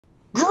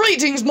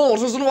Greetings,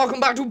 mortals, and welcome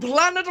back to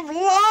Planet of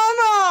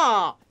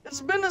Lana!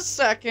 It's been a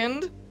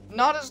second.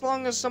 Not as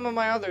long as some of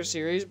my other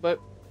series, but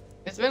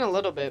it's been a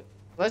little bit.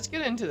 Let's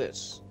get into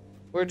this.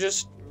 We're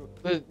just...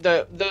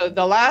 The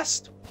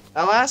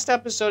last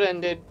episode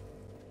ended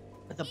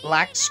with a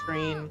black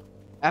screen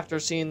after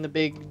seeing the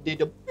big bing,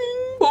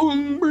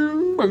 boom,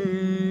 boom,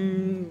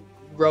 boom,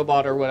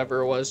 robot or whatever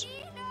it was.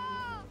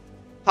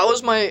 How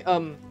was my,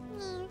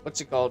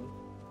 what's it called?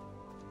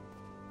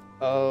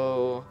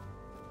 Oh...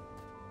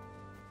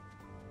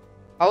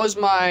 How was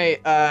my,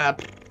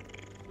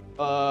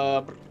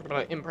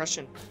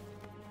 impression?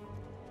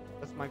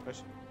 That's my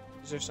question.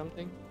 Is there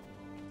something?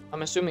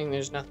 I'm assuming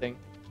there's nothing.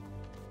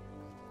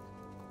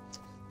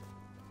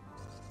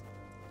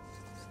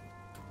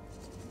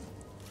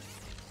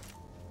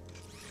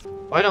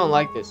 Oh, I don't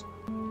like this.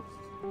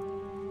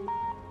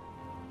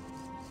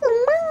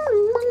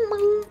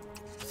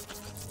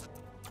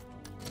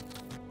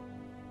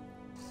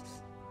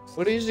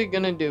 What is it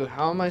gonna do?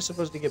 How am I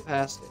supposed to get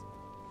past it?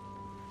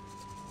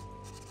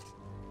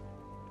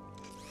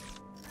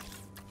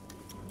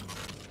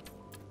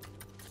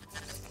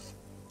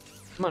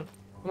 Come on,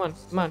 come on,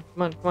 come on,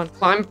 come on, come on.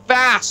 Climb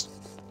fast!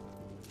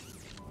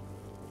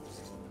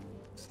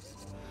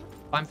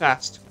 Climb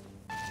fast.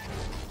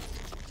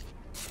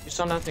 You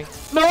saw nothing.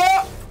 No!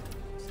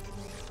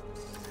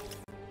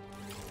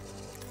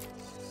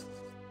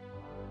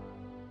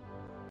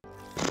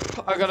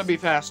 I gotta be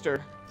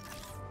faster.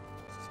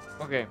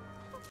 Okay.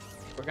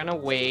 We're gonna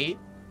wait.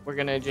 We're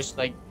gonna just,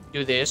 like,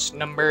 do this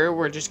number.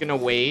 We're just gonna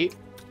wait.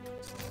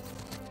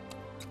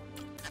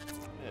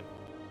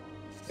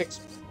 Fix.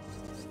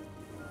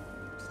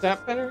 Is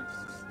that better?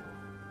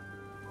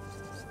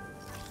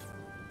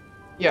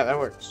 Yeah, that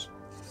works.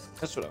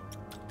 That's what I want.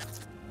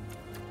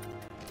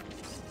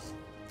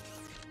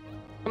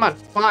 Come on,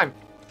 climb.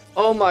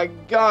 Oh my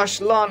gosh,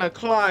 Lana,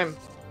 climb.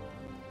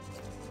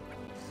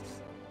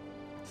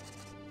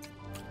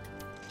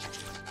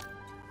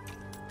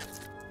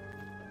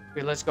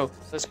 Okay, let's go.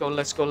 Let's go,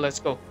 let's go, let's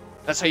go.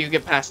 That's how you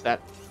get past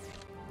that.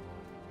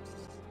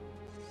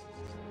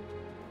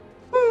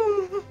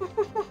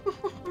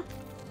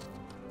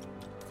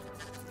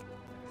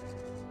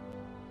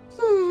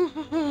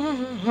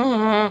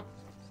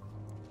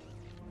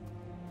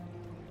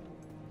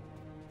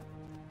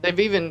 They've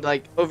even,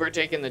 like,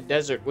 overtaken the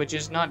desert, which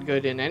is not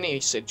good in any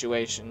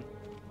situation.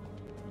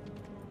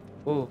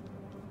 Ooh.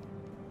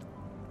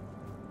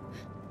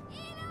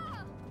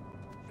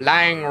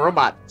 Flying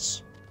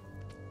robots.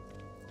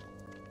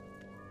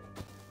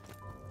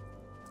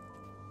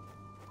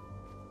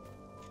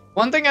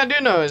 One thing I do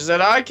know is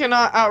that I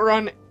cannot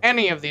outrun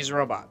any of these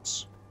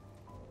robots.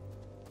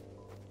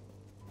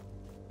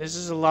 This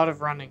is a lot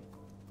of running.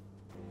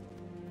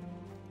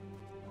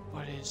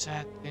 What is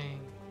that thing?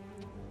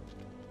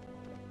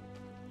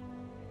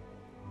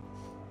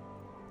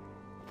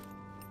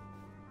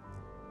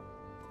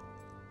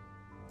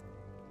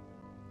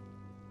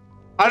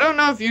 I don't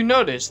know if you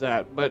noticed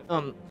that, but,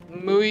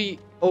 Mui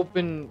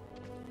opened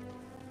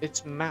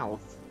its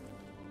mouth.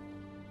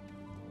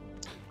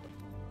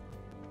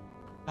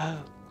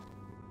 Oh.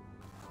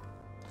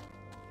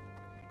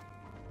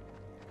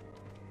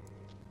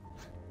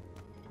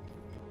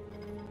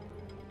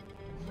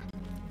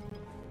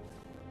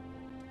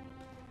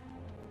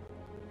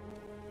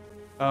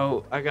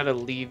 Oh, I gotta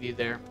leave you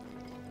there.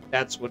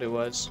 That's what it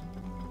was.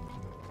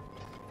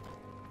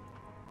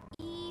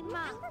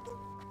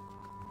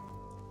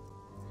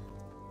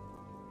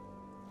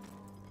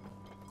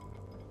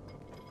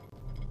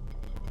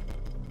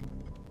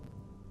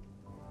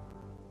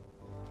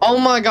 Oh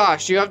my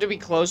gosh, you have to be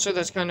closer?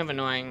 That's kind of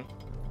annoying.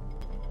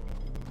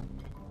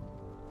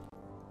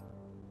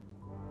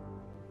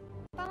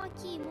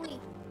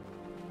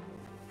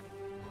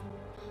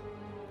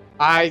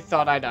 I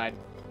thought I died.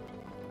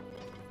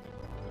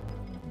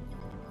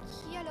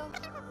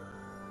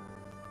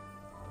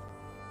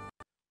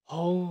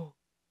 Oh.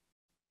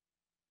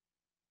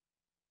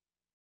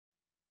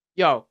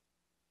 Yo.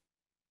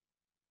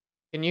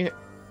 Can you...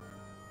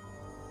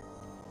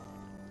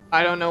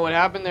 I don't know what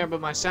happened there, but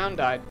my sound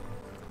died.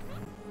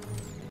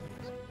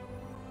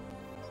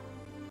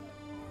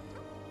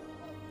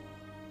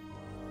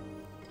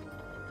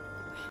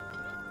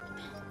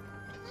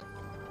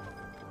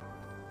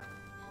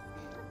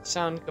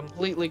 Sound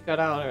completely cut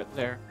out right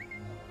there.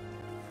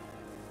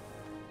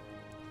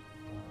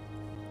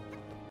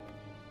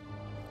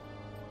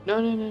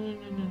 No, no, no, no,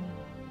 no, no, no.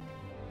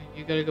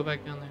 You gotta go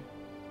back down there.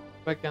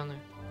 Back down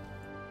there.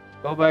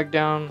 Go back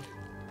down.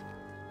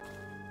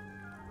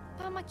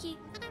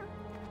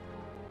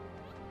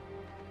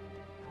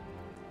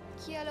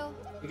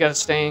 You gotta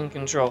stay in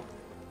control.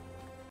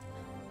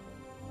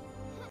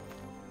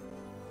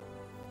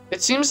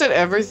 It seems that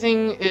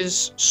everything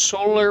is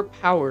solar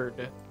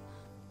powered.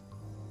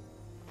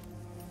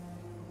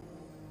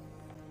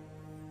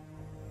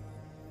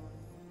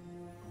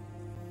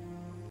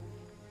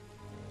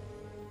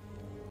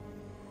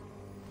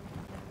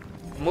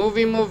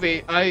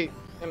 Movie. I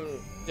am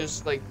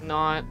just, like,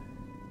 not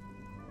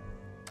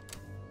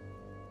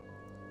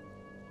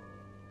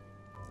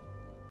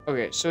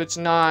Okay, so it's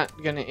not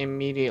gonna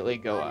immediately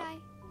go up.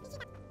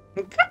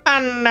 Come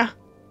on!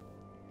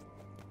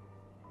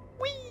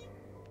 Whee!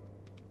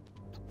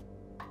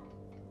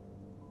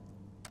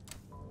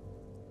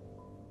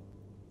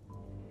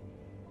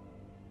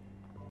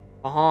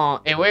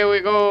 Away we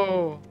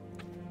go!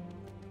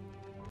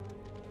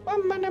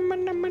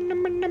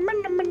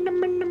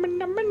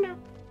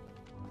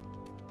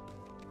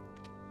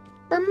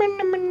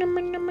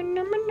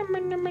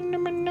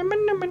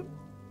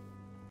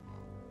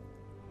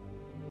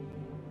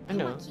 I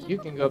know, you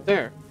can go up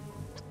there.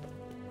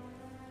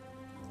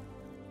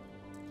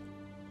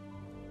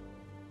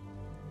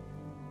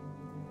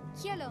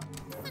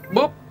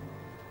 Boop!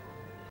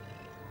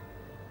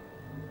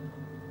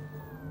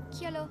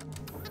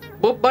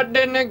 Boop, but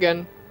then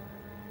again.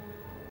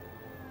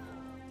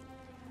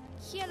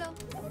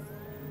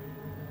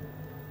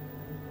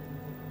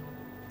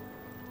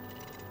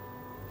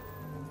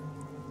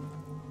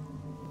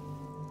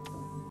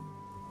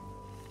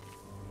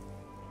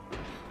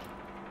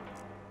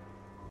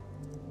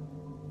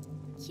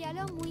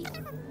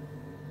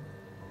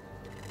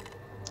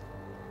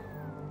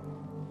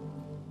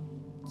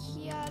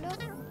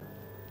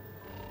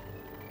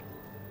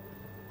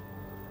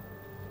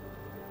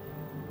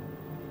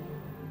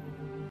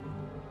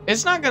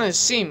 It's not gonna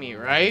see me,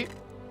 right?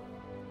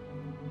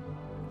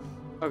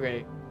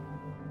 Okay.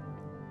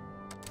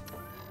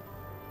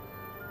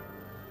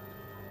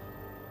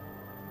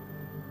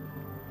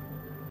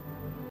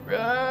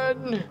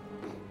 Run!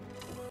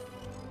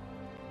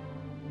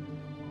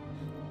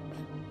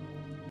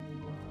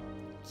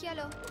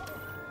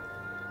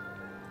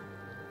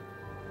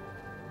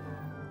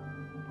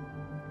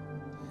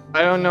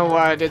 I don't know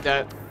why I did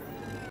that.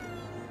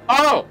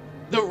 Oh!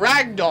 The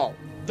ragdoll!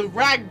 The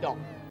ragdoll!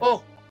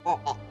 Oh!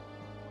 Oh!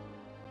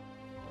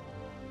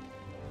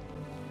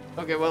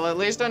 Okay, well, at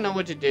least I know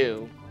what to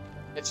do.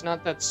 It's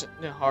not that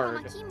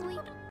hard.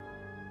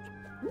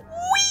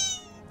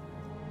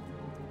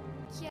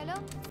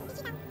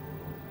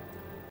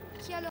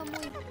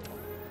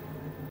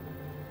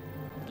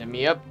 Let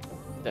me up.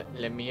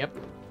 Let me up.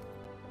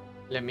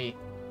 Let me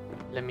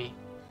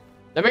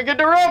get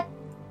the rope!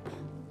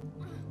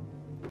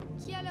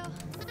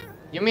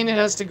 You mean it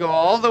has to go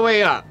all the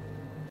way up?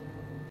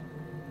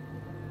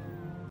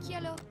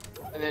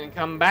 And then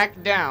come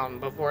back down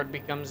before it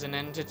becomes an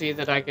entity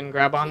that I can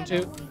grab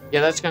onto?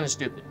 Yeah, that's kind of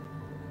stupid.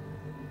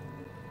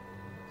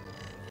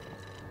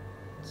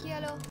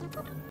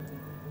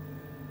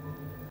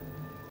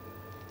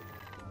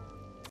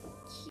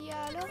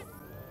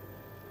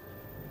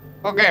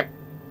 Okay.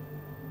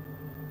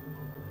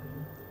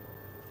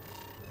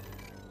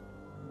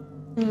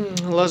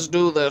 Let's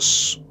do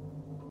this.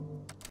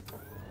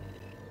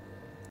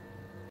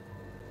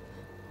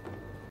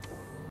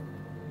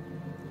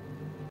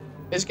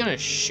 It's gonna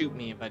shoot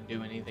me if I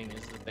do anything,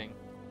 is the thing.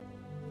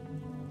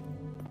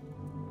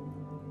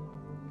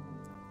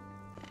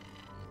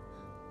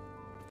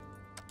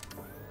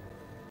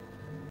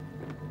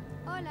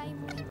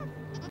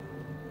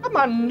 Come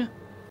on.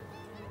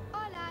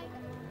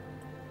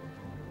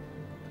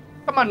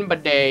 Come on,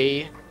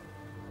 buddy.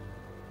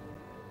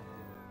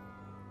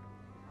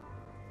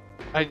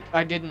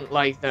 I didn't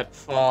like that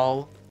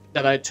fall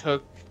that I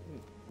took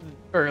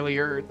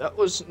earlier. That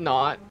was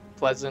not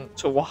pleasant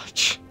to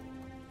watch.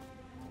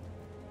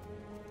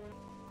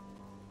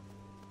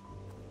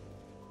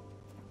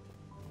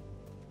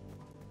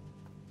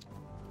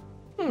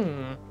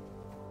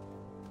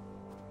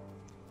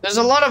 There's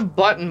a lot of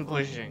button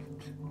pushing.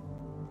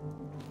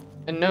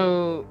 And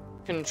no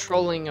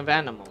controlling of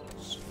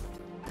animals.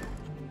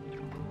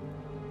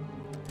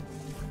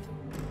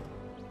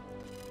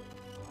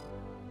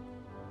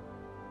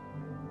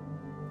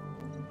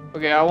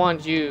 Okay, I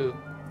want you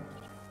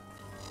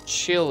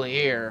chill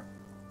here.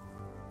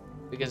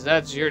 Because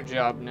that's your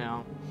job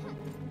now.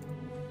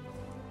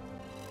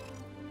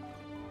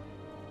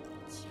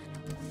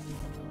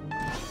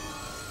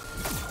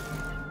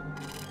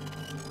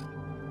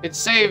 It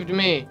saved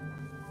me.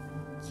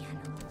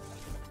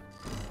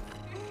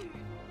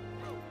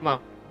 Come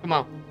on, come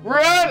on.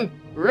 Run!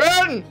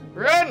 Run!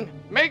 Run!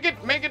 Make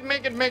it, make it,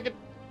 make it, make it.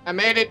 I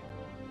made it.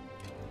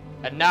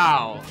 And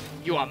now,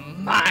 you are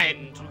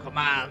mine to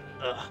command.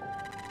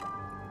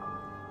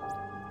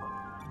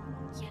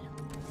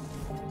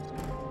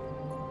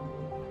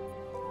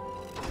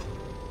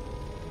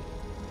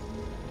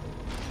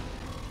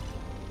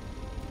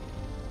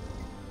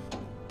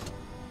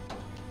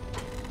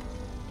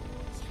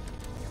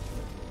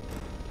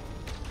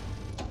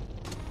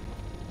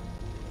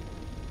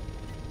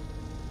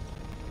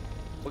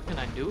 What can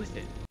I do with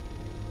it?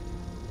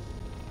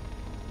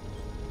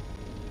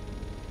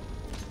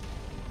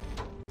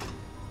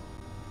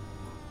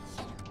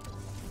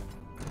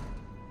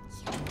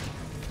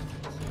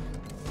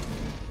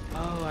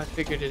 Oh, I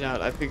figured it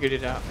out. I figured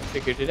it out. I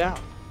figured it out.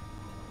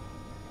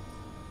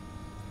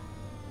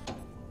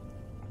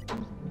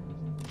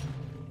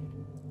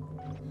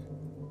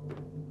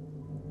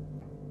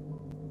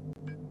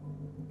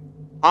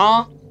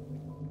 Huh?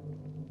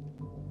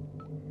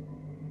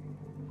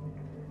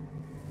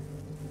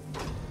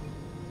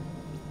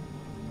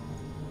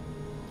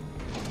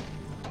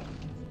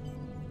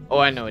 Oh,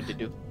 I know what to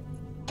do.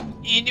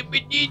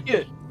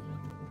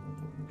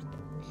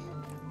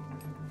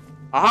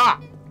 Aha!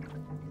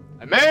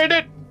 I made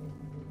it!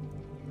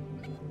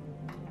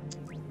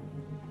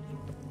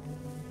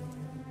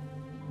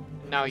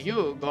 Now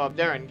you go up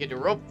there and get a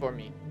rope for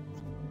me.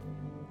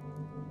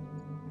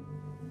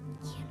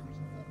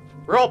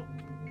 Rope!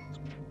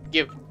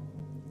 Give.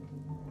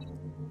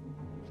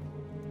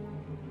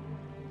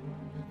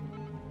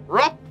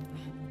 Rope!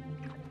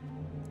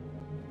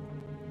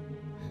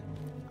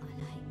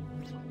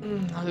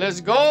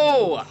 Let's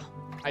go!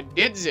 I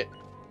did it.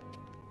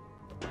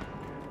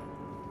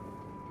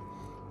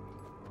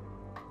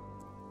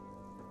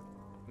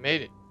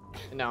 Made it.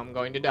 And now I'm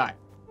going to die.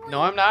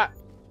 No, I'm not.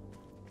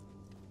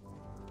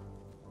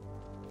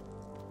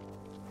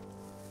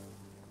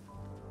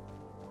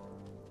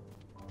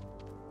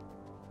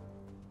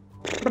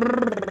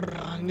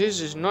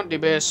 This is not the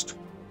best.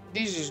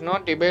 This is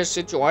not the best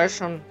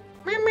situation.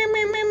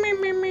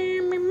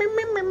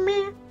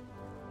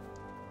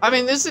 I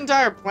mean, this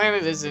entire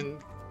planet is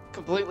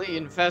completely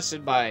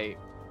infested by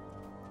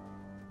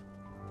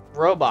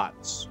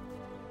robots.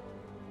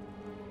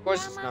 Of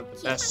course, it's not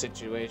the best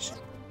situation.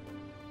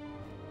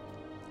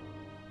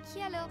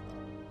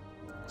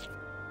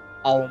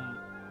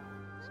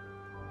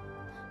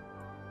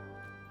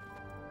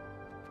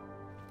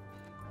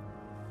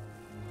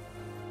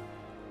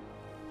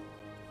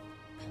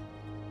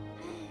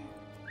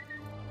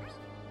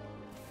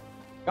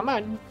 Come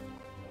on.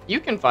 You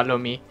can follow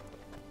me.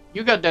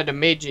 You got that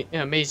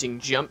amazing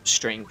jump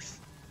strength.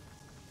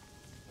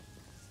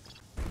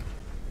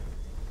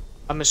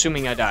 I'm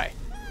assuming I die.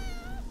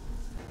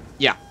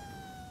 Yeah.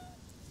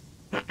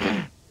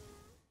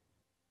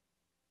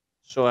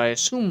 So I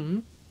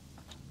assume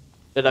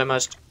that I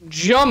must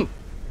jump.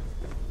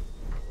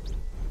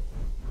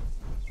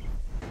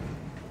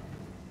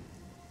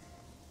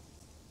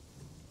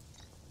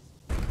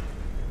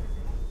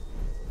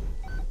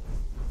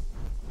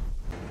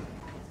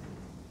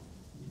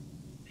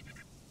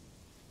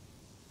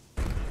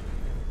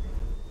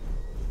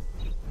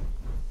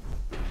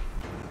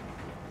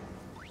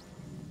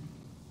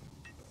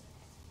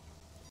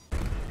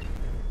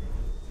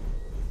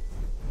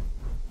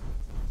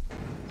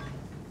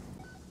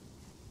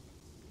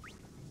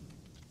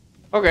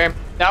 Okay,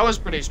 that was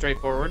pretty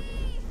straightforward.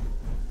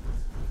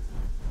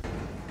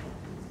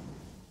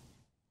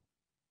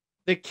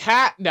 The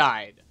cat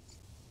died.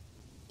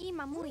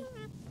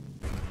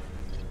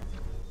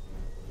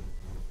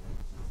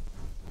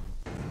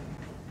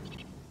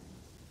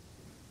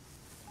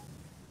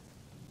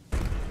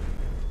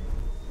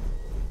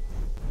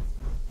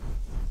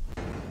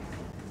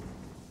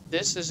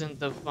 This isn't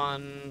the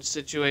fun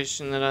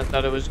situation that I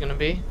thought it was gonna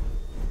be.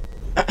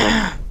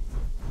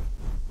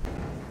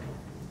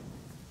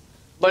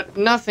 But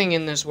nothing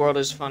in this world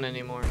is fun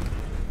anymore.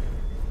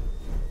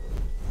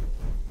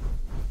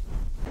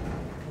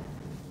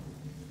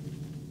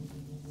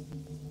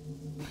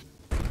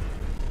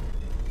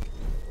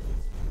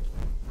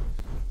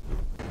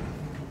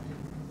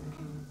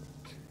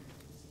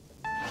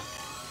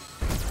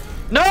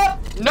 Nope!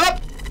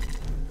 Nope!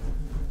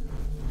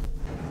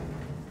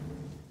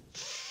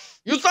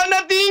 You saw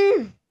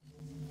nothing!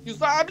 You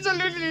saw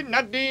absolutely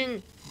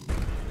nothing!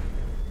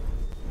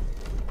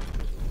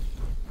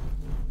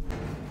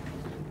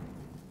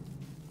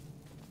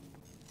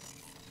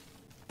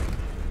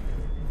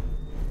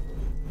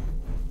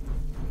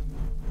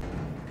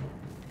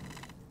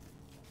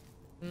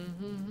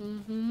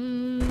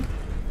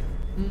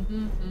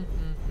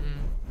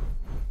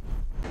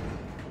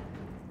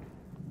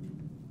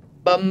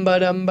 Bum ba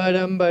dum ba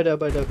dum ba da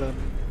ba da bum.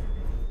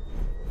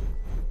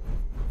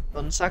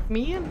 Don't suck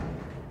me in.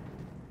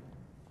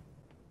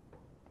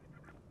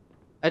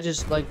 I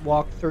just like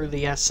walk through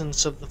the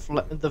essence of the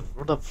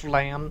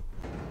flam.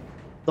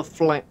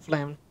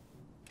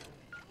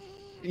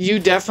 You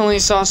definitely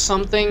saw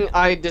something.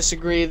 I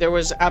disagree. There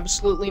was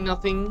absolutely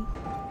nothing.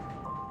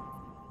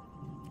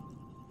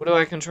 What do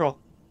I control?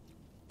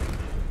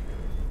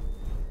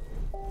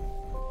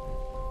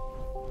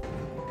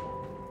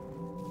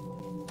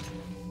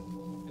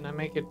 Can I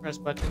make it press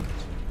buttons?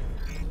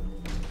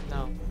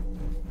 No.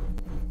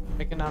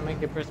 I cannot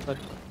make it press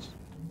buttons.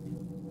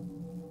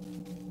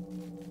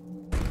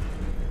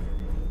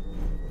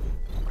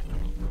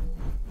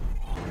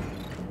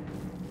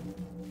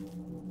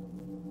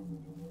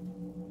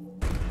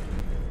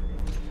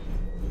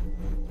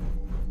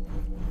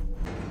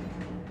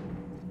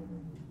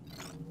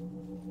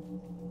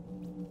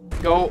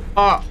 Go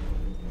up.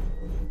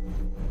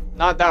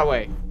 Not that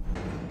way.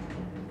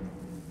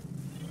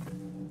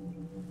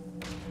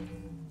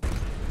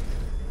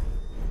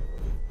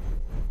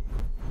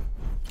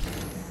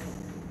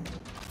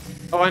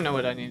 Oh, I know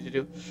what I need to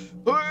do.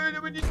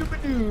 I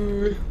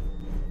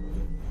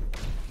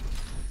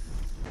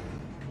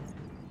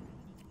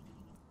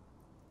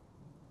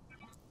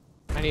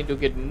need to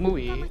get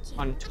Mui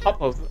on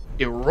top of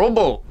the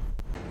robo.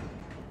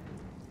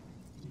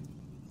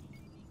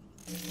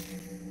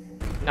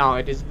 Now,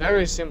 it is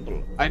very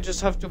simple. I just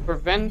have to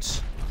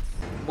prevent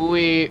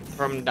Mui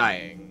from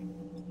dying.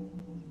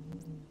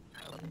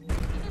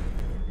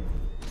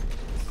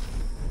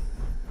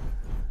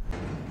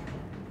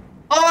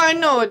 Oh, I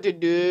know what to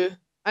do.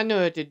 I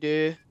know what to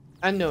do.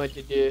 I know what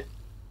to do.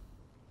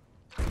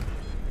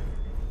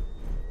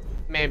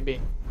 Maybe.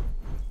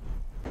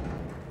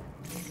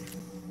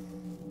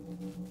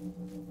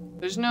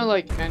 There's no,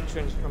 like,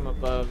 entrance from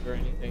above or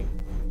anything.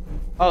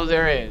 Oh,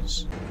 there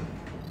is.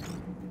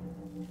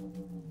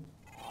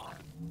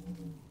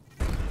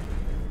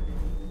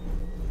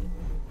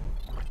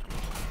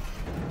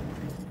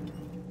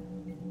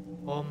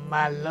 Oh,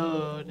 my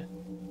lord.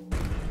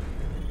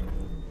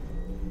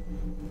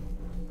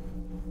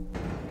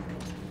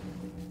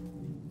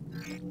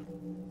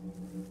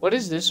 What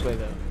is this way,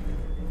 though?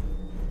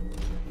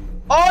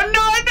 Oh,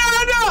 no,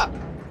 no, no!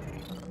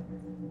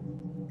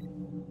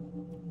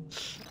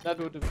 That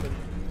would have been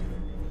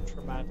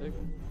traumatic.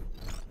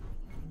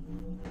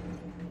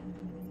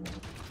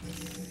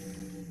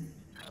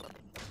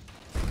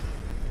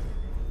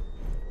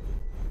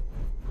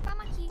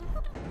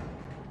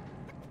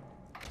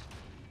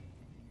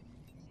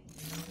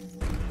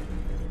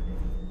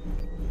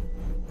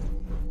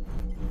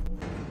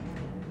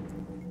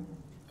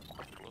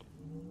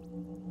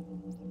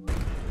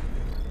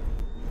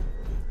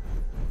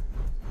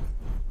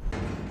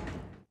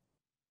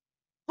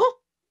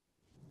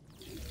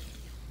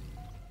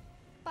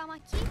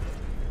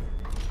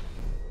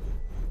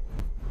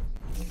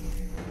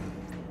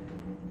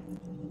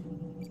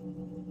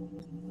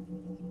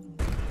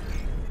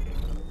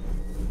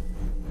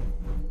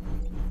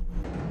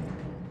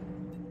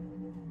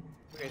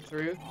 Okay,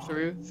 through.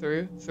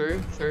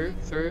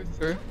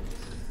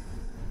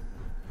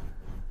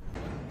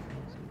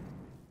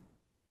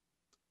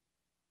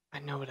 I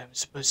know what I'm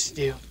supposed to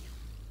do.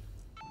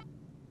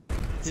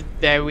 It's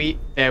very,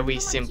 very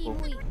simple.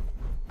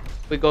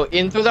 We go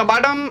in through the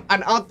bottom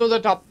and out through the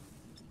top.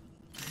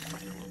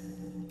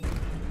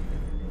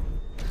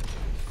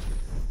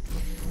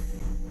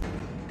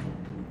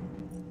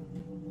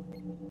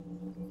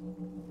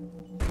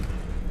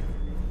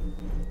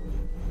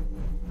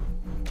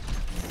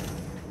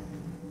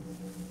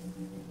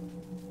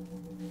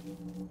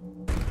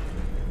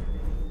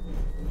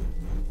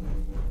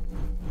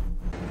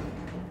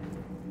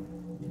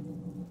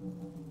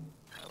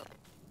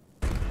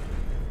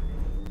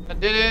 I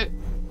did it.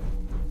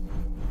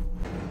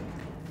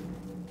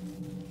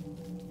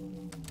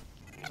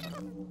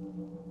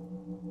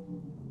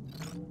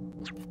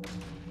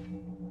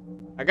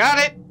 I got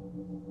it.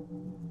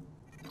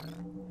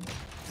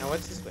 Now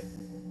what's this way?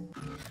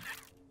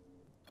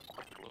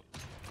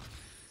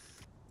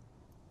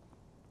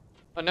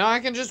 But now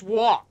I can just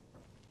walk.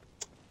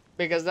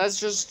 Because that's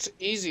just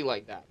easy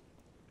like that.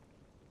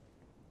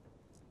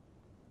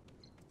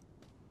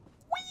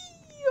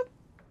 Whee!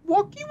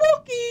 Walkie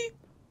walkie.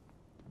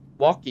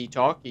 Walkie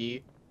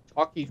talkie.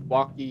 Talkie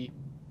walkie.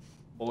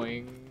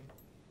 Boing.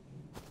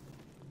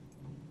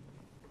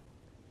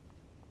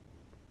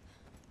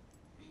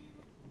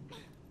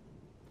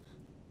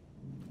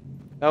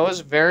 That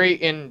was very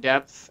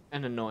in-depth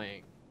and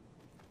annoying.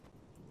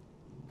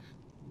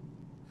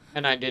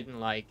 And I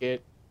didn't like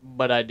it,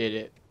 but I did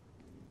it.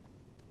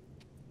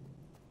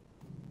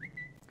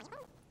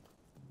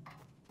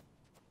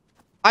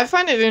 I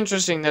find it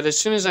interesting that as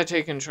soon as I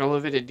take control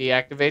of it, it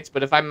deactivates,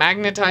 but if I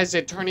magnetize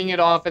it, turning it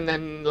off and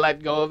then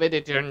let go of it,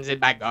 it turns it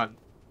back on.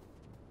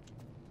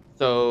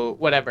 So,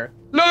 whatever.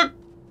 Look!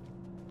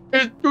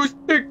 There's 2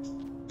 sticks!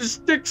 The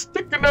stick's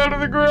sticking out of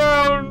the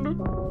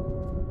ground!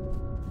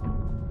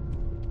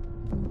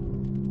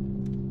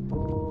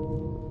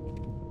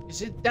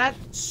 Is it that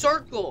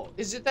circle?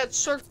 Is it that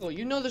circle?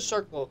 You know the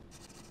circle.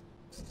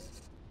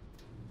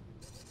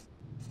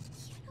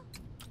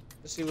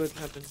 Let's see what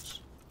happens.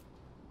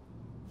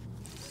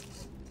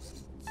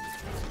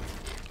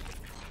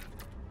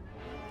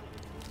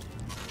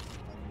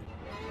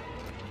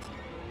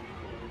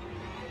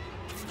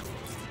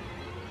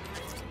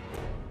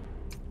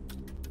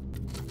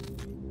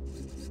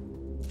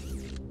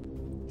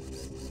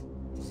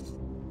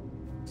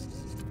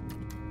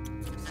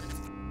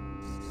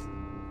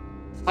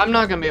 I'm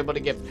not gonna be able to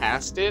get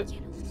past it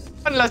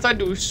unless I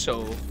do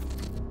so.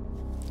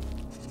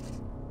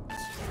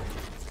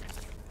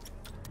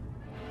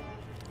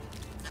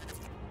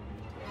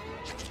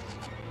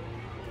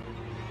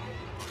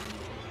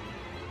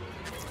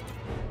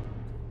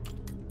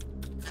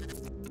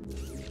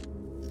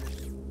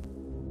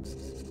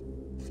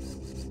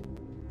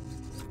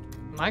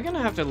 Am I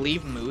gonna have to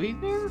leave Mui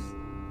there?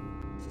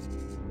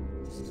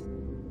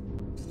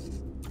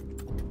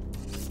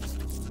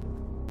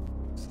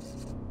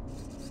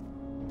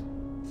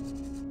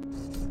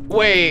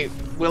 Wait,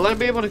 will I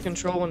be able to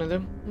control one of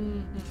them?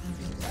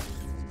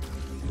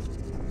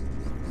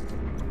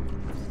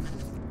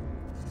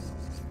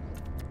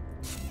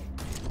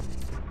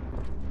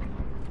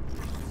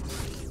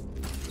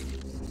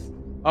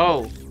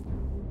 Oh.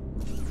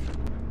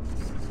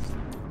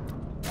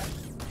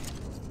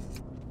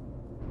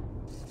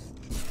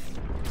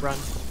 Run,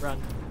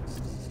 run.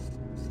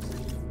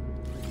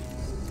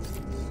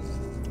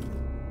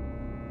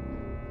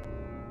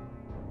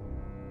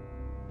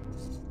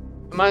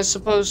 Am I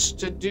supposed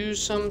to do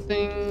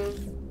something?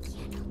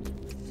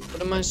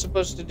 What am I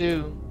supposed to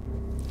do?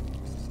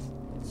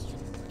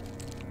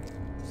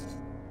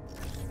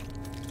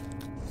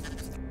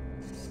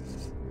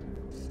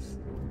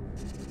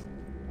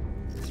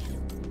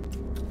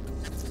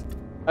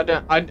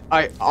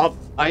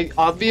 I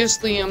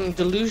obviously am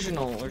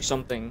delusional or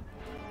something.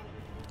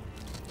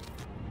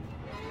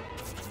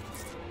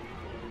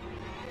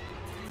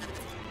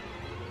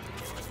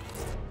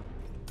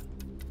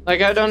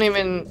 Like, I don't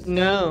even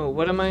know.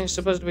 What am I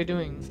supposed to be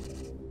doing?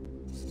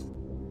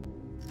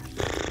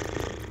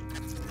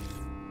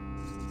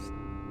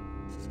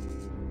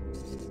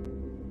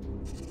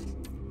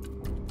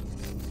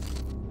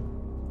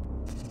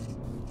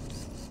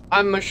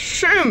 I'm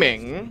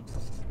assuming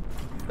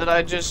that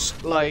I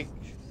just, like,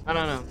 I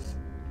don't know.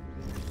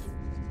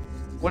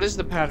 What is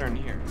the pattern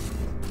here?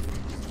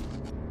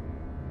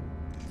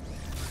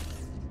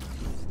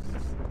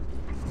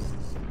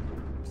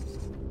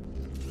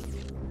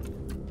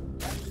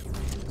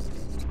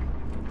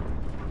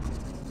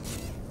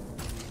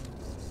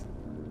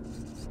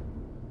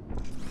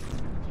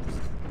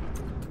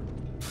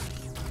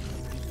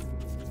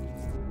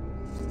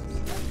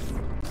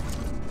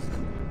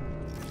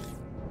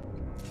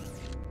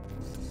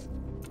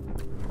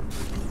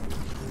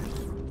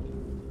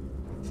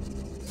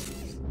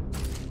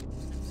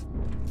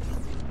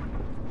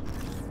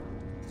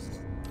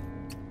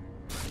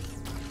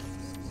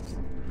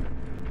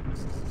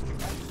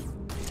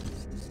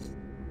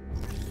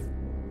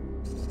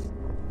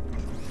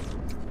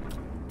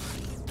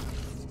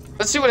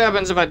 Let's see what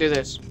happens if I do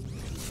this.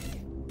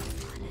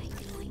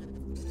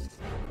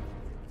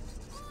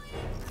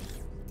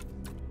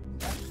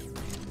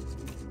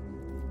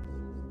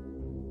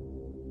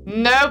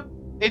 Nope,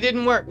 it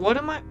didn't work. What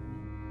am I?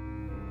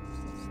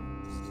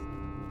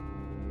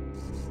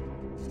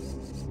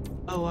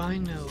 Oh, I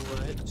know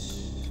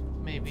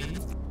what. Maybe.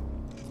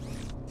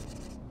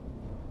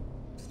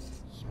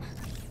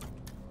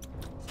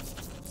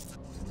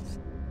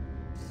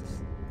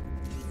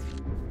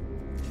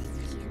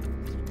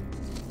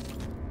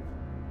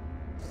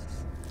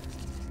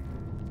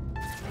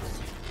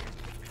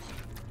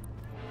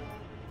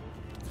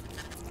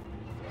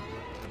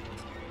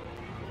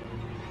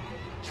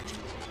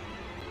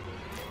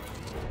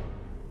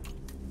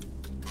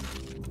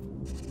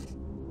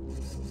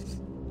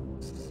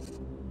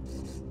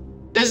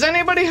 Does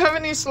anybody have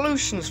any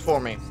solutions for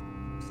me?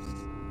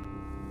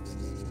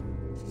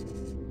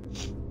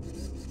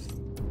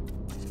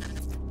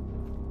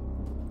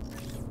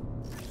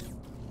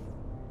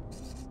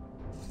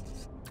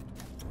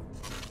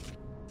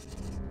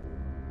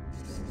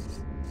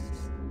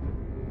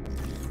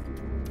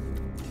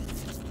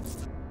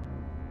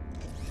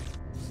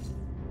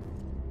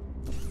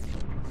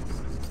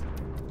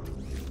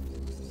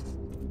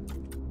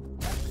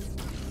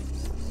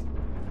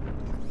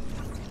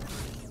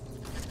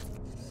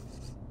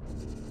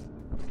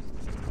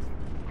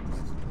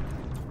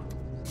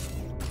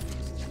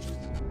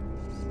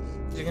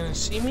 Is he gonna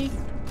see me?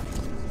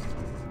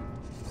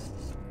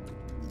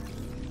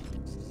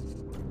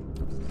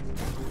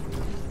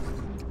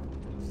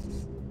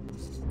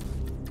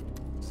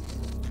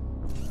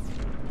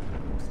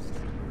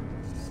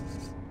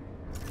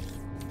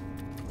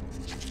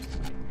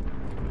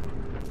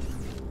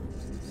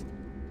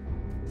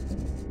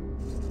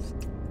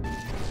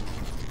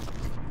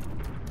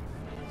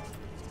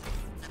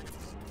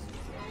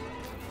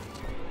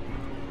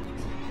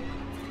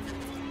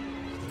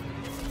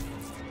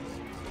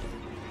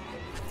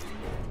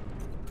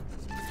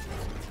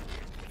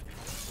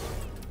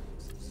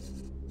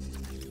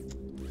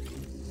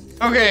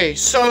 Okay,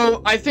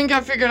 so I think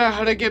I figured out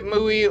how to get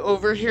Mooey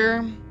over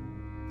here.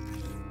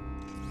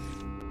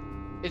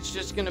 It's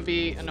just gonna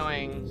be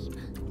annoying.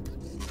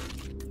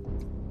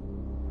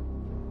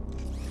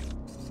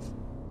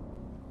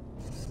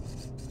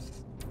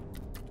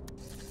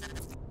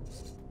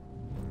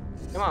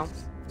 Come on,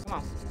 come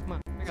on, come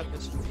on, I got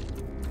this.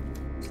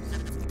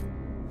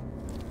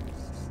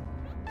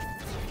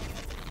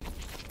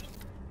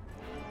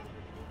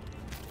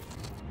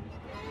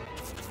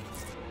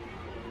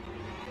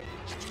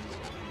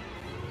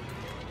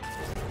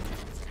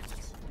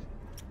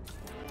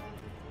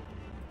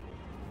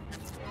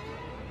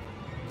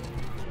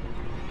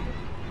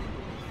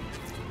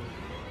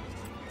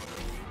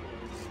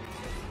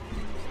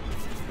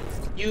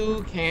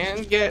 You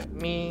can get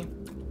me.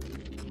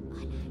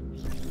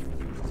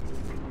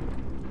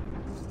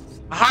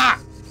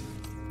 Aha!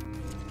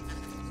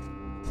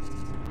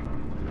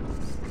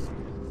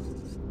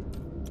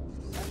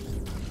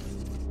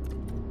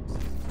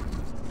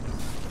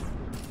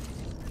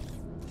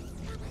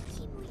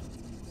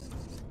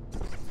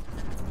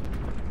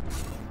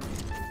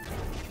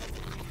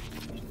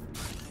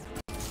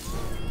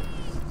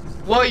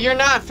 Well, you're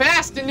not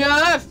fast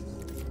enough!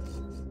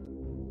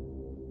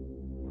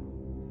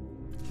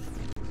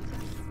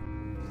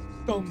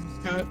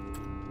 Cat.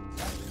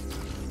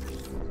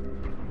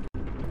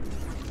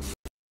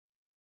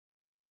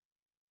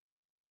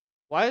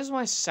 Why is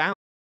my sound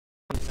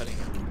cutting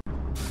out?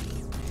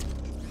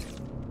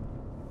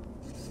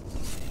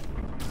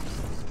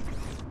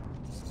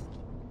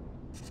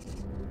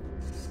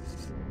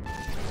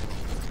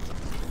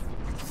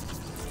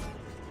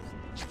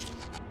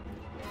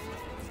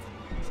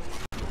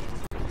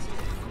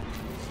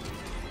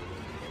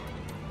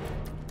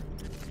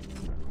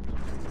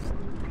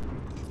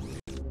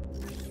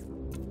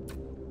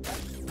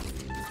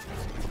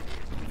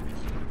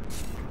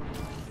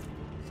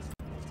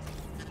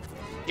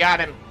 Got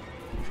him.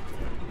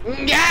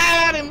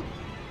 Got him.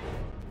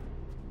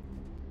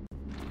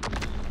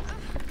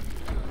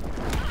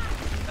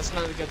 That's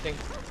not a good thing.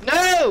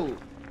 No!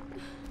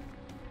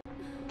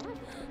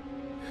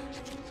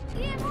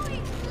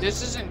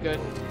 This isn't good.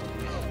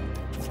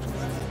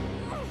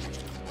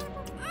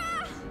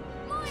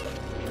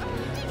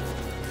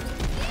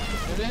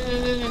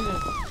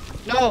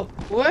 No!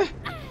 What?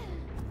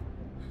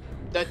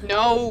 That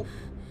no!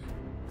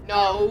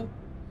 No!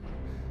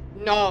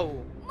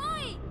 No!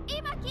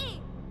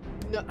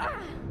 No!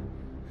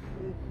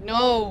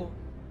 No!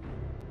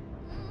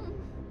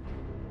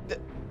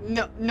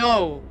 No!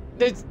 No!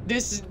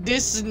 This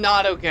is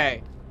not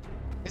okay.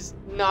 It's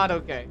not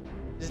okay.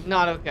 It's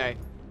not okay.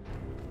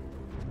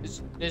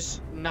 This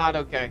is not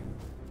okay.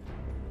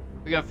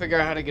 We gotta figure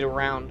out how to get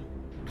around.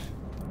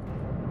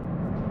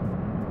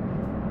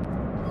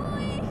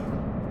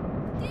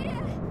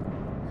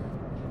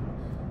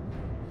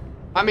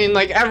 I mean,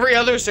 like every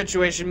other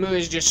situation,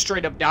 Mui's just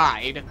straight up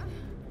died.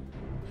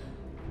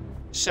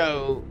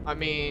 So, I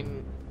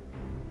mean,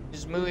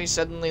 is Mui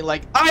suddenly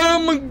like, I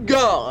am a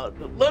god,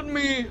 let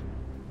me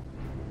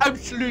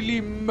absolutely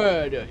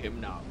murder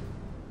him now?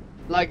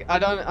 Like, I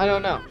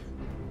don't know.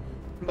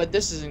 But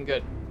this isn't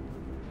good.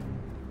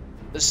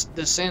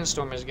 The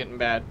sandstorm is getting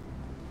bad.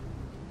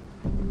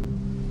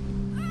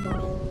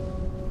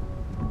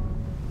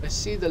 I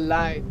see the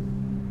light.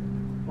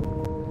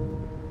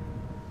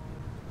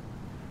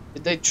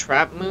 Did they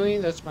trap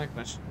Mui? That's my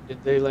question.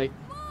 Did they, like,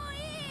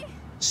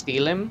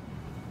 steal him?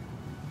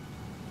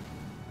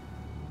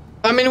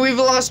 I mean, we've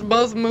lost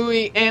both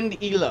Mui and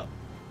Elo.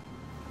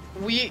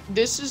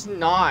 This is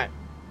not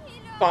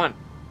fun.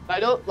 I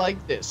don't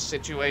like this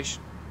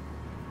situation.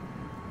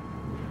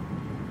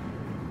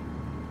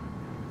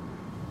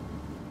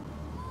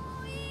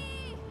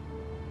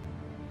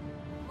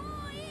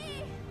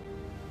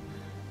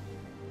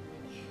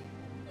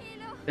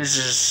 This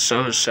is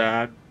so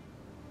sad.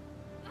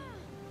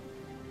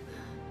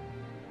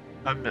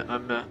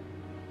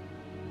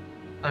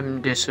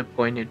 I'm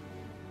disappointed.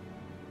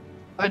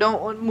 I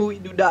don't want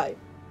Mui to die.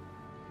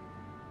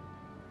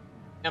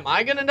 Am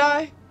I gonna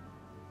die?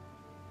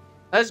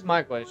 That's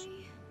my question.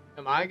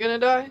 Am I gonna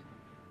die?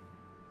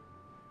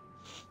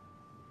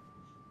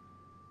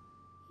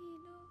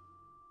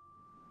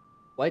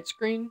 White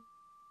screen?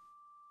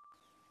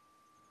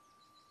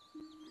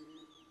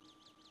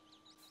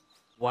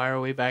 Why are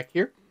we back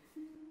here?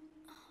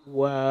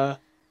 What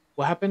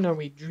happened? Are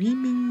we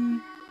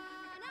dreaming?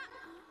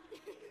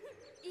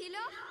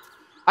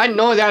 I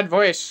know that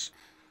voice.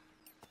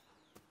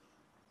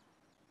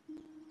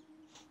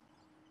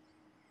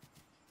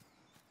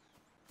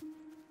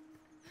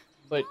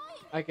 But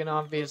I can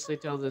obviously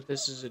tell that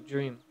this is a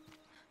dream.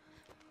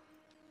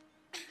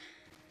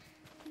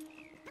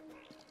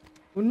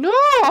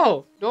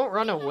 No! Don't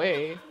run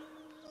away.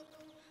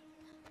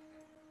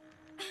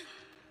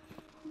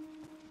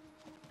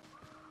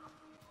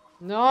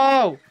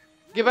 No!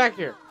 Get back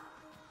here.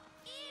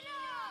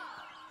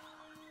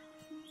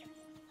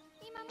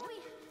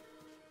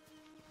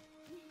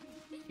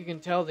 You can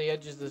tell the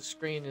edges of the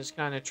screen is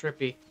kind of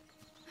trippy.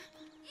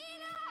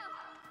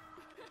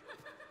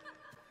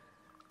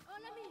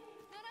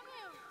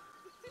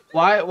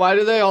 Why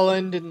do they all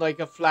end in like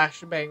a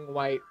flashbang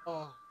white?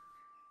 Oh.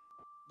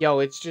 Yo,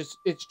 it's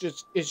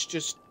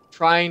just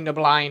trying to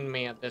blind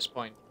me at this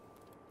point.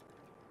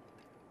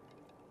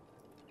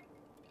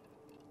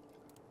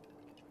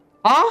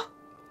 Huh?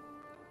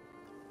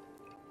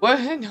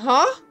 What?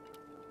 Huh?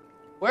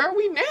 Where are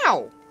we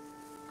now?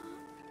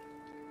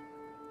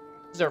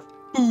 Is there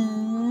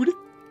food? It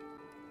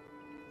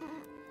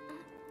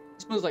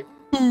smells like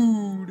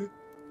food.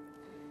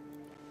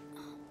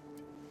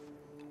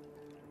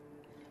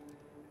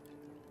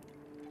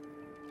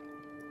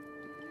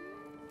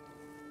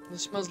 It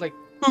smells like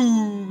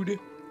food.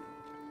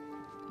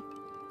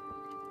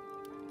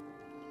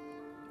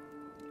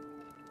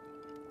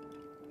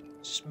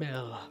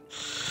 Smell.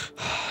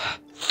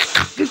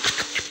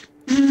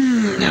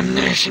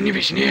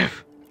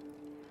 Sniff.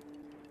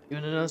 You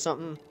wanna know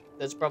something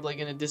that's probably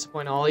gonna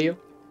disappoint all of you?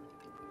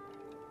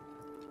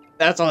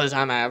 That's all the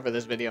time I have for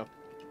this video.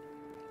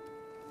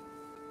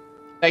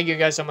 Thank you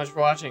guys so much for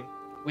watching.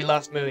 We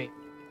lost Mui.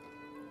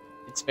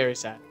 It's very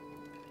sad.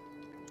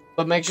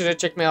 But make sure to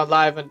check me out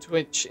live on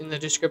Twitch in the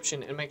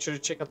description, and make sure to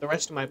check out the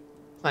rest of my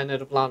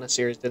Planet of Lana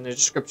series in the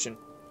description.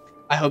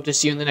 I hope to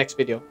see you in the next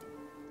video.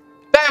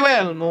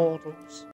 Farewell, mortals!